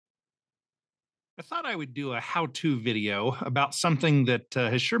I thought I would do a how-to video about something that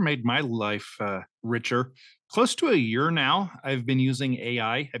has sure made my life richer. Close to a year now, I've been using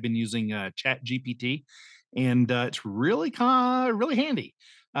AI. I've been using ChatGPT, and it's really handy.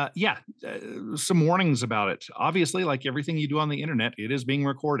 Some warnings about it. Obviously, like everything you do on the internet, it is being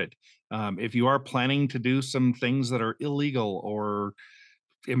recorded. If you are planning to do some things that are illegal or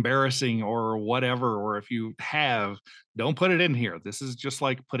embarrassing or whatever, or if you have, don't put it in here. This is just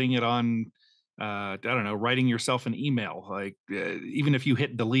like putting it on, I don't know, writing yourself an email. Like, even if you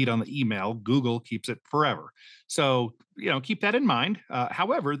hit delete on the email, Google keeps it forever. So, keep that in mind.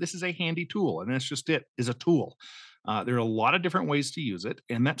 However, this is a handy tool, and that's just it, is a tool. There are a lot of different ways to use it,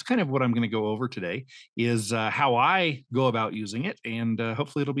 and that's kind of what I'm going to go over today is how I go about using it, and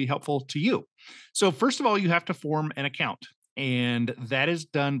hopefully it'll be helpful to you. So first of all, you have to form an account, and that is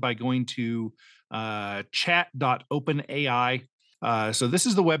done by going to chat.openai. So this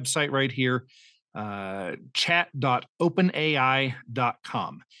is the website right here,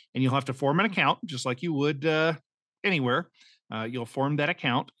 chat.openai.com. And you'll have to form an account just like you would anywhere. You'll form that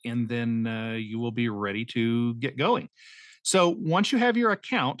account, and then you will be ready to get going. So once you have your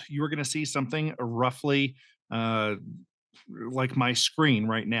account, you are going to see something roughly uh, like my screen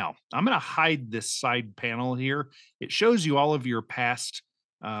right now. I'm going to hide this side panel here. It shows you all of your past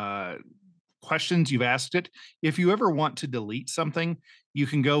uh, questions you've asked it. If you ever want to delete something, you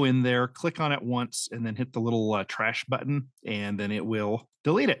can go in there, click on it once, and then hit the little trash button, and then it will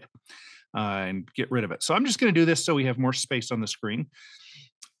delete it and get rid of it. So I'm just going to do this so we have more space on the screen.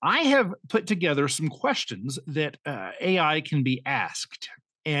 I have put together some questions that AI can be asked.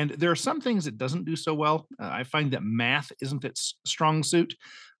 And there are some things it doesn't do so well. I find that math isn't its strong suit,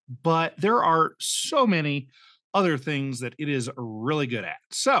 but there are so many other things that it is really good at.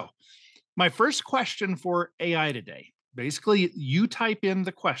 So, my first question for AI today, basically, you type in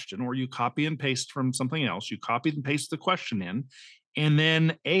the question or you copy and paste from something else, you copy and paste the question in, and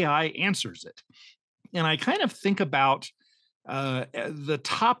then AI answers it. And I kind of think about the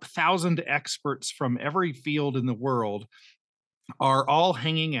top 1,000 experts from every field in the world are all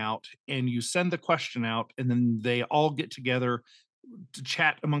hanging out, and you send the question out, and then they all get together to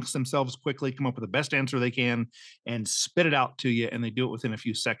chat amongst themselves quickly, come up with the best answer they can, and spit it out to you. And they do it within a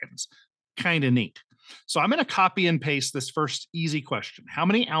few seconds. Kind of neat. So I'm going to copy and paste this first easy question. How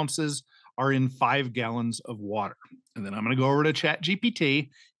many ounces are in 5 gallons of water? And then I'm going to go over to Chat GPT,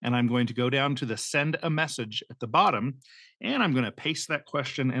 and I'm going to go down to the send a message at the bottom, and I'm going to paste that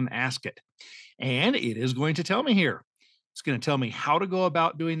question and ask it. And it is going to tell me here. It's going to tell me how to go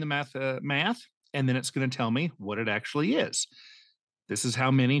about doing the math, and then it's going to tell me what it actually is. This is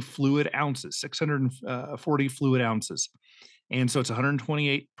how many fluid ounces, 640 fluid ounces. And so it's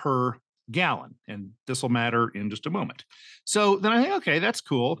 128 per gallon. And this will matter in just a moment. So then I think, okay, that's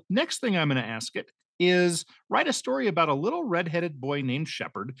cool. Next thing I'm going to ask it is write a story about a little redheaded boy named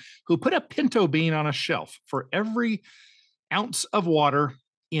Shepherd who put a pinto bean on a shelf for every ounce of water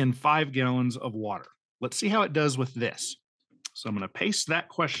in 5 gallons of water. Let's see how it does with this. So I'm going to paste that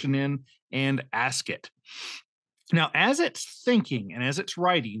question in and ask it. Now, as it's thinking and as it's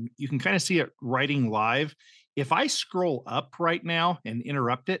writing, you can kind of see it writing live. If I scroll up right now and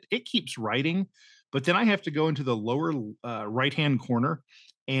interrupt it, it keeps writing, but then I have to go into the lower right hand corner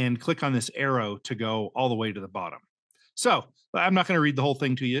and click on this arrow to go all the way to the bottom. So I'm not going to read the whole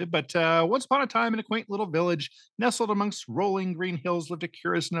thing to you, but once upon a time in a quaint little village nestled amongst rolling green hills lived a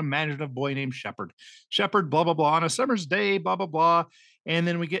curious and imaginative boy named Shepherd. Shepherd, blah, blah, blah, on a summer's day, blah, blah, blah. And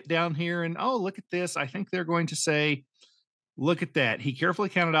then we get down here and, oh, look at this. I think they're going to say, look at that. He carefully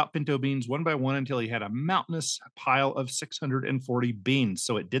counted out pinto beans one by one until he had a mountainous pile of 640 beans.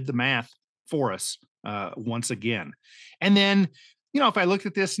 So it did the math for us once again. And then, if I looked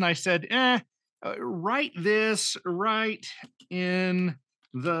at this and I said, write this right in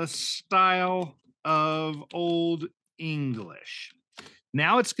the style of Old English.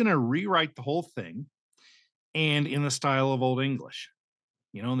 Now it's going to rewrite the whole thing and in the style of Old English.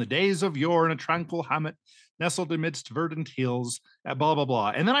 In the days of yore, in a tranquil hamlet, nestled amidst verdant hills, blah, blah,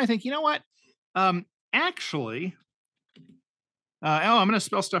 blah. And then I think, you know what? Actually, I'm going to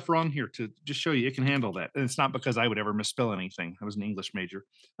spell stuff wrong here to just show you it can handle that. And it's not because I would ever misspell anything. I was an English major.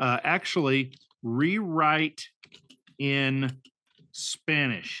 Actually, rewrite in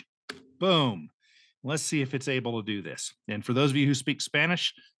Spanish. Boom. Let's see if it's able to do this. And for those of you who speak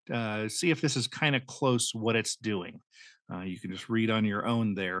Spanish, see if this is kind of close what it's doing. You can just read on your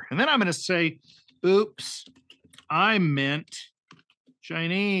own there. And then I'm going to say, oops, I meant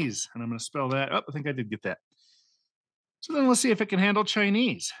Chinese. And I'm going to spell that. Oh, I think I did get that. So then let's see if it can handle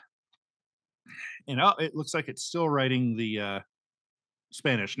Chinese. And it looks like it's still writing the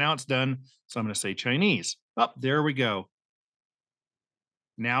Spanish. Now it's done. So I'm going to say Chinese. Oh, there we go.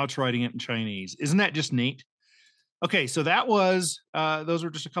 Now it's writing it in Chinese. Isn't that just neat? Okay, so that was those were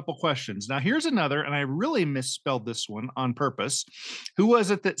just a couple questions. Now here's another, and I really misspelled this one on purpose. Who was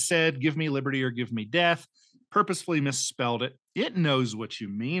it that said "Give me liberty or give me death"? Purposefully misspelled it. It knows what you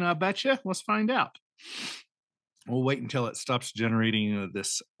mean, I bet you. Let's find out. We'll wait until it stops generating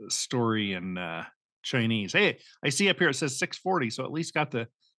this story in Chinese. Hey, I see up here it says 640, so at least got the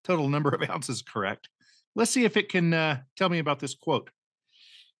total number of ounces correct. Let's see if it can tell me about this quote.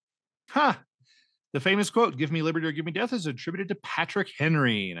 Huh. The famous quote, "Give me liberty or give me death," is attributed to Patrick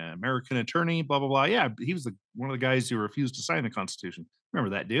Henry, an American attorney, blah, blah, blah. Yeah, he was one of the guys who refused to sign the Constitution.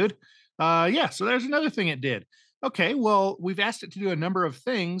 Remember that dude? Yeah, so there's another thing it did. Okay, well, we've asked it to do a number of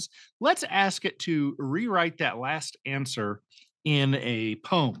things. Let's ask it to rewrite that last answer in a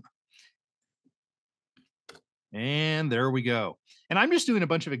poem. And there we go. And I'm just doing a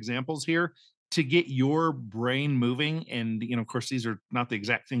bunch of examples here to get your brain moving. And, of course, these are not the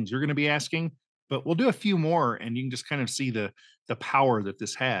exact things you're going to be asking, but we'll do a few more and you can just kind of see the power that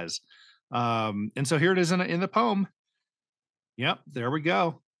this has. And so here it is in the poem. Yep, there we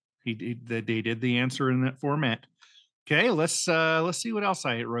go. They did the answer in that format. Okay, let's see what else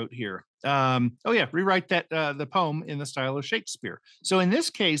I wrote here. Oh yeah, rewrite that the poem in the style of Shakespeare. So in this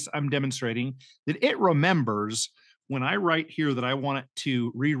case, I'm demonstrating that it remembers when I write here that I want it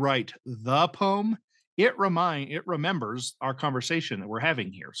to rewrite the poem. It remembers our conversation that we're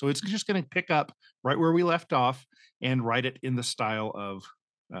having here. So it's just going to pick up right where we left off and write it in the style of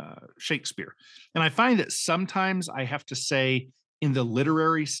Shakespeare. And I find that sometimes I have to say in the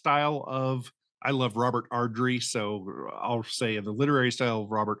literary style of I love Robert Ardrey, so I'll say in the literary style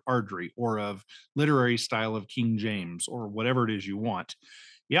of Robert Ardrey or of literary style of King James or whatever it is you want.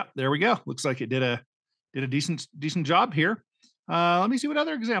 Yep, there we go. Looks like it did a decent job here. Let me see what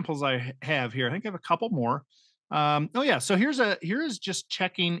other examples I have here. I think I have a couple more. Oh yeah, so here's just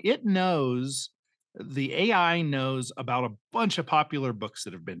checking. The AI knows about a bunch of popular books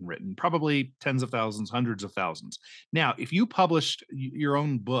that have been written, probably tens of thousands, hundreds of thousands. Now, if you published your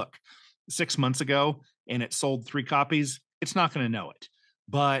own book 6 months ago and it sold 3 copies, it's not going to know it.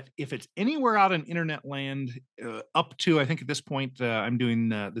 But if it's anywhere out in internet land, up to, I think at this point, I'm doing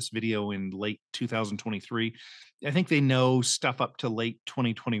this video in late 2023. I think they know stuff up to late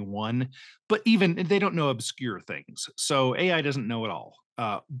 2021, but even they don't know obscure things. So AI doesn't know it all.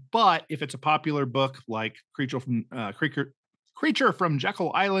 But if it's a popular book like Creature from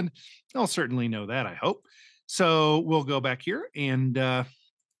Jekyll Island, they'll certainly know that, I hope. So we'll go back here and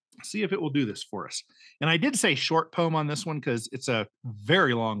see if it will do this for us. And I did say short poem on this one because it's a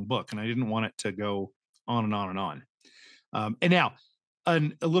very long book and I didn't want it to go on and on and on. And now a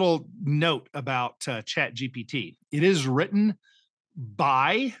little note about ChatGPT. It is written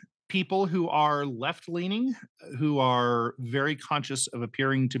by people who are left leaning, who are very conscious of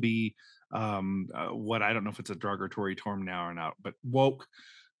appearing to be what I don't know if it's a derogatory term now or not, but woke.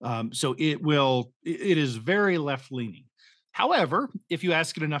 So it is very left leaning. However, if you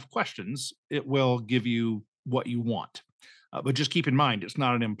ask it enough questions, it will give you what you want. But just keep in mind, it's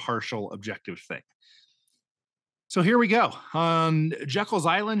not an impartial, objective thing. So here we go. On Jekyll's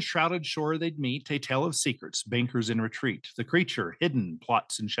Island, shrouded shore they'd meet, a tale of secrets, bankers in retreat. The creature, hidden,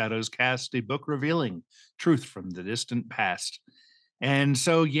 plots and shadows cast, a book revealing truth from the distant past. And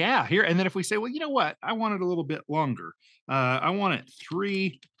so, yeah, here. And then if we say, well, you know what? I want it a little bit longer. I want it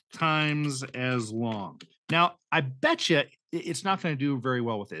 3 times as long. Now, I bet you it's not going to do very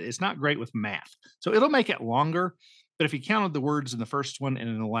well with it. It's not great with math. So it'll make it longer. But if you counted the words in the first one and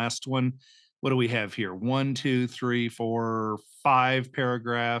in the last one, what do we have here? 1, 2, 3, 4, 5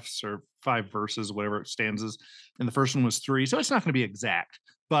 paragraphs or 5 verses, whatever it stanzas. And the first one was 3. So it's not going to be exact,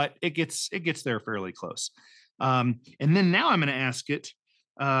 but it gets there fairly close. And then now I'm going to ask it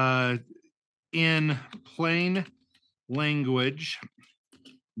in plain language,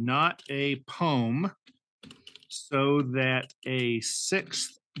 not a poem, so that a 6th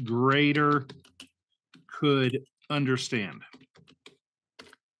grader could understand.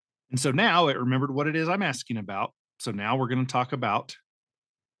 And so now it remembered what it is I'm asking about. So now we're going to talk about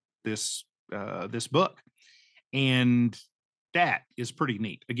this book. And that is pretty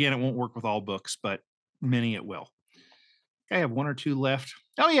neat. Again, it won't work with all books, but many it will. Okay, I have 1 or 2 left.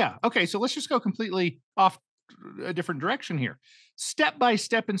 Oh yeah. Okay, so let's just go completely off a different direction here.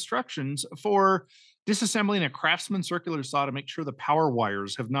 Step-by-step instructions for disassembling a Craftsman circular saw to make sure the power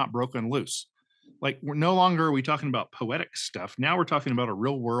wires have not broken loose. Like we're no longer are we talking about poetic stuff. Now we're talking about a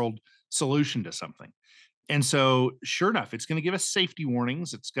real world solution to something. And so, sure enough, it's going to give us safety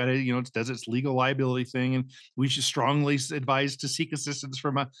warnings. It's got to, it does its legal liability thing, and we should strongly advise to seek assistance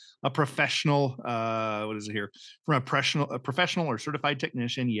from a professional. What is it here? From a professional or certified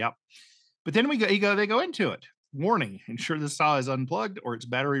technician. Yep. But then they go into it. Warning: ensure the saw is unplugged or its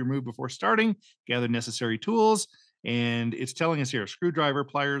battery removed before starting. Gather necessary tools, and it's telling us here: screwdriver,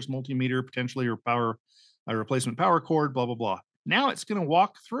 pliers, multimeter, potentially or power, a replacement power cord. Blah blah blah. Now it's going to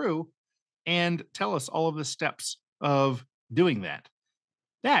walk through and tell us all of the steps of doing that.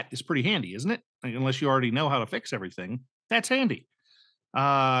 That is pretty handy, isn't it? Like, unless you already know how to fix everything, that's handy.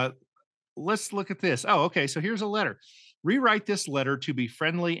 Uh, let's look at this. Oh, okay. So here's a letter. Rewrite this letter to be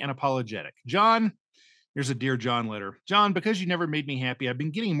friendly and apologetic. John, here's a Dear John letter. John, because you never made me happy, I've been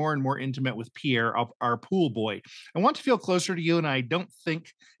getting more and more intimate with Pierre, our pool boy. I want to feel closer to you, and I don't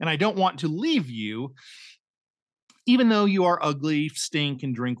want to leave you, even though you are ugly, stink,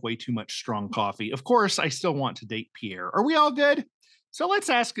 and drink way too much strong coffee. Of course, I still want to date Pierre. Are we all good? So let's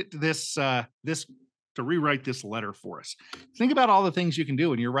ask it this to rewrite this letter for us. Think about all the things you can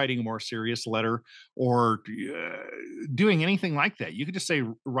do when you're writing a more serious letter, or doing anything like that. You could just say,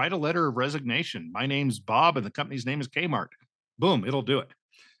 write a letter of resignation. My name's Bob, and the company's name is Kmart. Boom, it'll do it.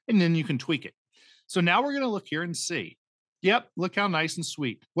 And then you can tweak it. So now we're going to look here and see. Yep, look how nice and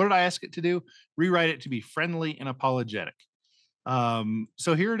sweet. What did I ask it to do? Rewrite it to be friendly and apologetic.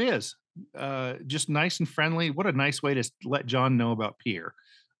 So here it is. Just nice and friendly. What a nice way to let John know about Pierre.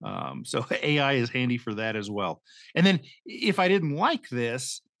 So AI is handy for that as well. And then if I didn't like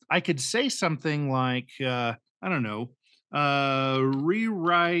this, I could say something like, I don't know,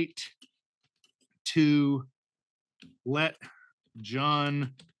 rewrite to let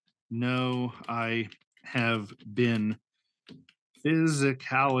John know I have been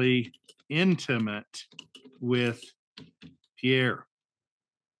physically intimate with Pierre.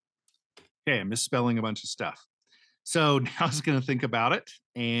 Okay, I'm misspelling a bunch of stuff. So now I was going to think about it,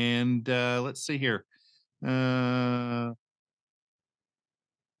 and let's see here. Uh,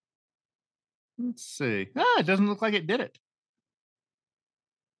 let's see. It doesn't look like it did it.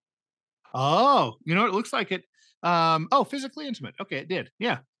 Oh, it looks like it. Oh, physically intimate. Okay, it did.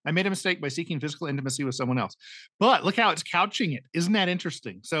 Yeah. I made a mistake by seeking physical intimacy with someone else. But look how it's couching it. Isn't that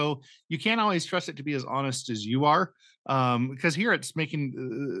interesting? So you can't always trust it to be as honest as you are. Because here it's making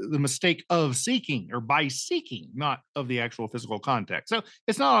the mistake of seeking, or by seeking, not of the actual physical contact. So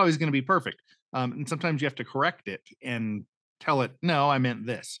it's not always going to be perfect. And sometimes you have to correct it and tell it, no, I meant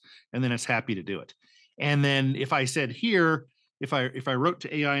this. And then it's happy to do it. And then if I said here, if I wrote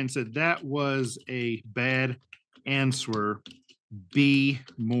to AI and said that was a bad answer, be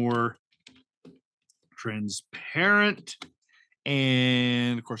more transparent.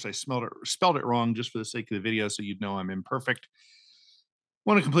 And of course, I spelled it wrong just for the sake of the video, so you'd know I'm imperfect.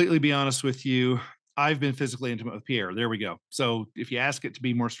 Want to completely be honest with you. I've been physically intimate with Pierre. There we go. So if you ask it to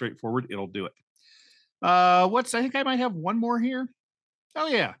be more straightforward, it'll do it. I think I might have one more here. Oh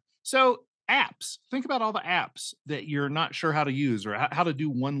yeah. So apps. Think about all the apps that you're not sure how to use, or how to do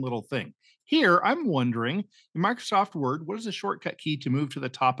one little thing. Here, I'm wondering, in Microsoft Word, what is the shortcut key to move to the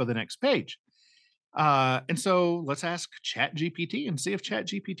top of the next page? And so let's ask ChatGPT and see if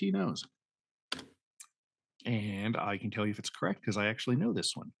ChatGPT knows. And I can tell you if it's correct because I actually know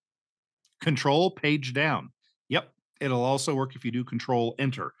this one. Control page down. Yep. It'll also work if you do Control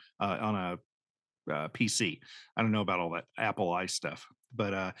Enter on a PC. I don't know about all that Apple I stuff,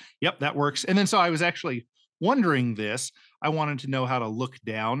 but yep, that works. And then so I was actually wondering this. I wanted to know how to look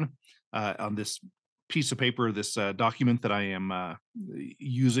down on this piece of paper, this document that I am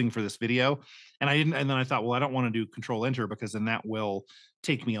using for this video. And I didn't, and then I thought, well, I don't want to do Control Enter because then that will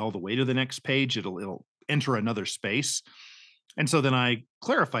take me all the way to the next page. It'll enter another space. And so then I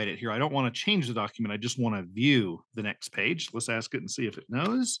clarified it here. I don't want to change the document. I just want to view the next page. Let's ask it and see if it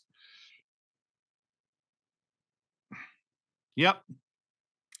knows. Yep.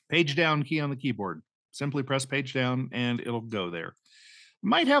 Page down key on the keyboard. Simply press page down and it'll go there.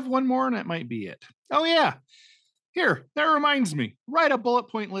 Might have one more and that might be it. Oh yeah. Here, that reminds me. Write a bullet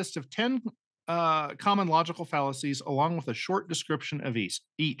point list of 10 common logical fallacies along with a short description of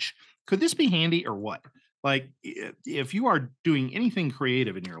each. Could this be handy or what? Like, if you are doing anything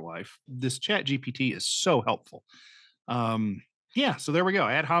creative in your life, this Chat GPT is so helpful. Yeah, so there we go.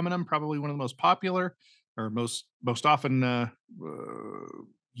 Ad hominem, probably one of the most popular or most often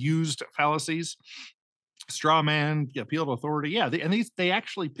used fallacies. Straw man, appeal to authority. Yeah, they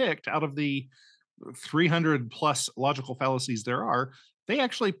actually picked out of the 300 plus logical fallacies there are. They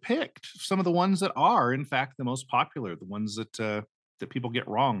actually picked some of the ones that are, in fact, the most popular, the ones that people get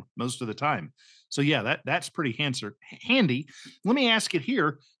wrong most of the time. So yeah, that's pretty handy. Let me ask it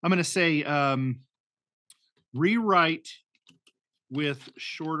here. I'm going to say, rewrite with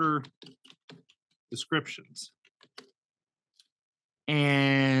shorter descriptions.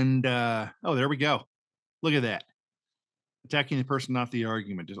 And oh, there we go. Look at that. Attacking the person, not the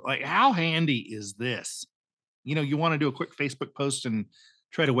argument. Just like, how handy is this? You want to do a quick Facebook post and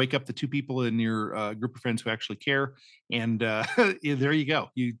try to wake up the two people in your group of friends who actually care. And yeah, there you go.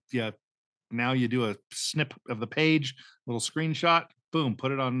 Yeah, now you do a snip of the page, little screenshot, boom,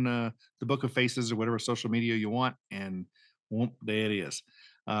 put it on the book of faces or whatever social media you want, and whoop, there it is.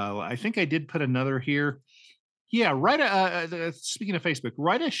 I think I did put another here. Yeah, speaking of Facebook,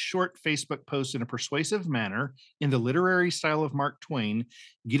 write a short Facebook post in a persuasive manner in the literary style of Mark Twain,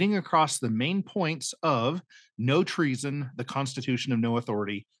 getting across the main points of No Treason, The Constitution of No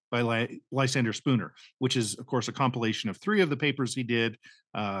Authority by Lysander Spooner, which is, of course, a compilation of three of the papers he did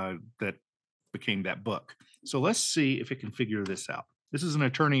that became that book. So let's see if it can figure this out. This is an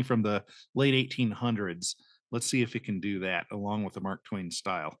attorney from the late 1800s. Let's see if it can do that along with the Mark Twain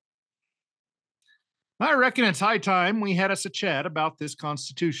style. I reckon it's high time we had us a chat about this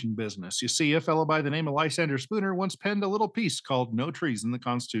Constitution business. You see, a fellow by the name of Lysander Spooner once penned a little piece called No Treason, the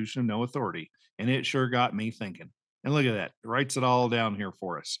Constitution of No Authority, and it sure got me thinking. And look at that, it writes it all down here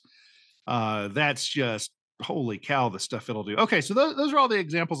for us. That's just, holy cow, the stuff it'll do. Okay, so those are all the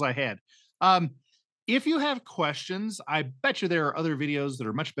examples I had. If you have questions, I bet you there are other videos that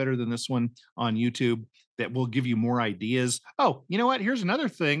are much better than this one on YouTube that will give you more ideas. Oh, you know what? Here's another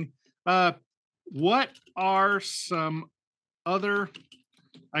thing. What are some other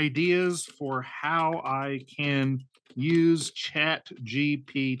ideas for how I can use Chat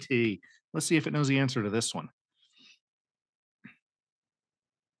GPT? Let's see if it knows the answer to this one.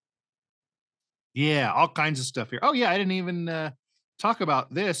 Yeah, all kinds of stuff here. Oh yeah, I didn't even talk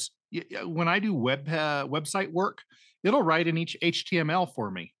about this. When I do website work, it'll write in each HTML for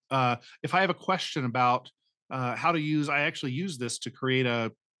me. If I have a question about how to use, I actually use this to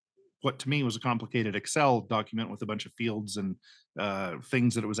create what to me was a complicated Excel document with a bunch of fields and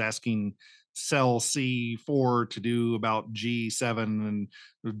things that it was asking cell C4 to do about G7 and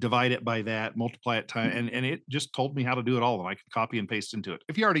divide it by that, multiply it time, and it just told me how to do it all, and I could copy and paste into it.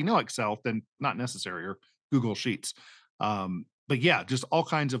 If you already know Excel, then not necessary, or Google Sheets. But yeah, just all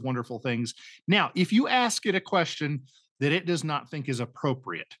kinds of wonderful things. Now, if you ask it a question that it does not think is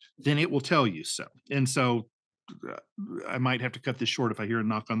appropriate, then it will tell you so. And so uh, I might have to cut this short if I hear a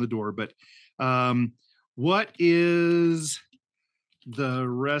knock on the door, but what is the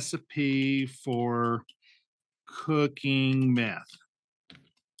recipe for cooking meth?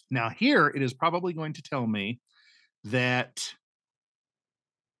 Now, here it is probably going to tell me that,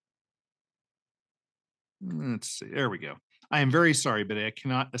 let's see, there we go. I am very sorry, but I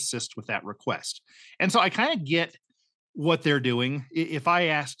cannot assist with that request. And so I kind of get what they're doing. If I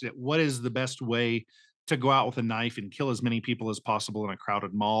asked it, what is the best way to go out with a knife and kill as many people as possible in a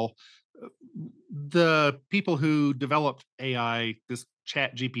crowded mall? uh, The people who developed AI, this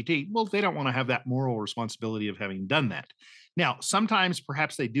Chat GPT, well, they don't want to have that moral responsibility of having done that. Now, sometimes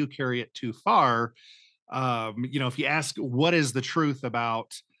perhaps they do carry it too far. If you ask what is the truth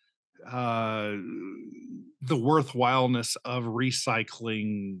about uh, the worthwhileness of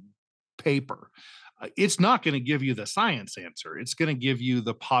recycling paper, it's not going to give you the science answer. It's going to give you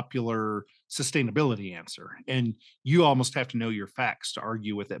the popular sustainability answer. And you almost have to know your facts to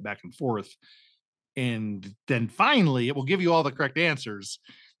argue with it back and forth. And then finally, it will give you all the correct answers.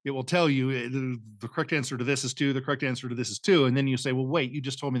 It will tell you the correct answer to this is two, the correct answer to this is two. And then you say, well, wait, you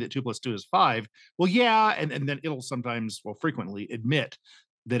just told me that two plus two is five. Well, yeah. And then it'll sometimes, well, frequently admit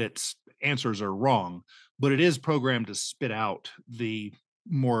that its answers are wrong, but it is programmed to spit out the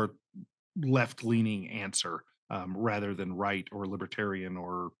more left leaning answer rather than right or libertarian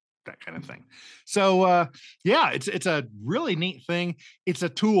or that kind of thing. So yeah, it's a really neat thing. It's a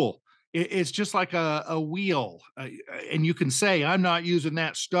tool. It's just like a wheel, and you can say, "I'm not using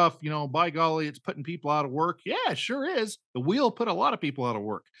that stuff." By golly, it's putting people out of work. Yeah, it sure is. The wheel put a lot of people out of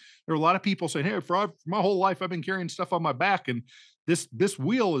work. There are a lot of people saying, "Hey, for my whole life, I've been carrying stuff on my back, and this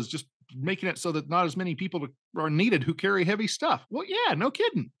wheel is just making it so that not as many people are needed who carry heavy stuff." Well, yeah, no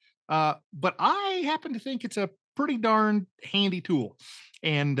kidding. But I happen to think it's a pretty darn handy tool.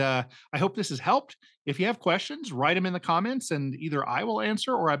 And I hope this has helped. If you have questions, write them in the comments and either I will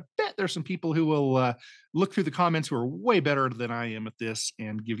answer, or I bet there's some people who will look through the comments who are way better than I am at this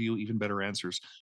and give you even better answers.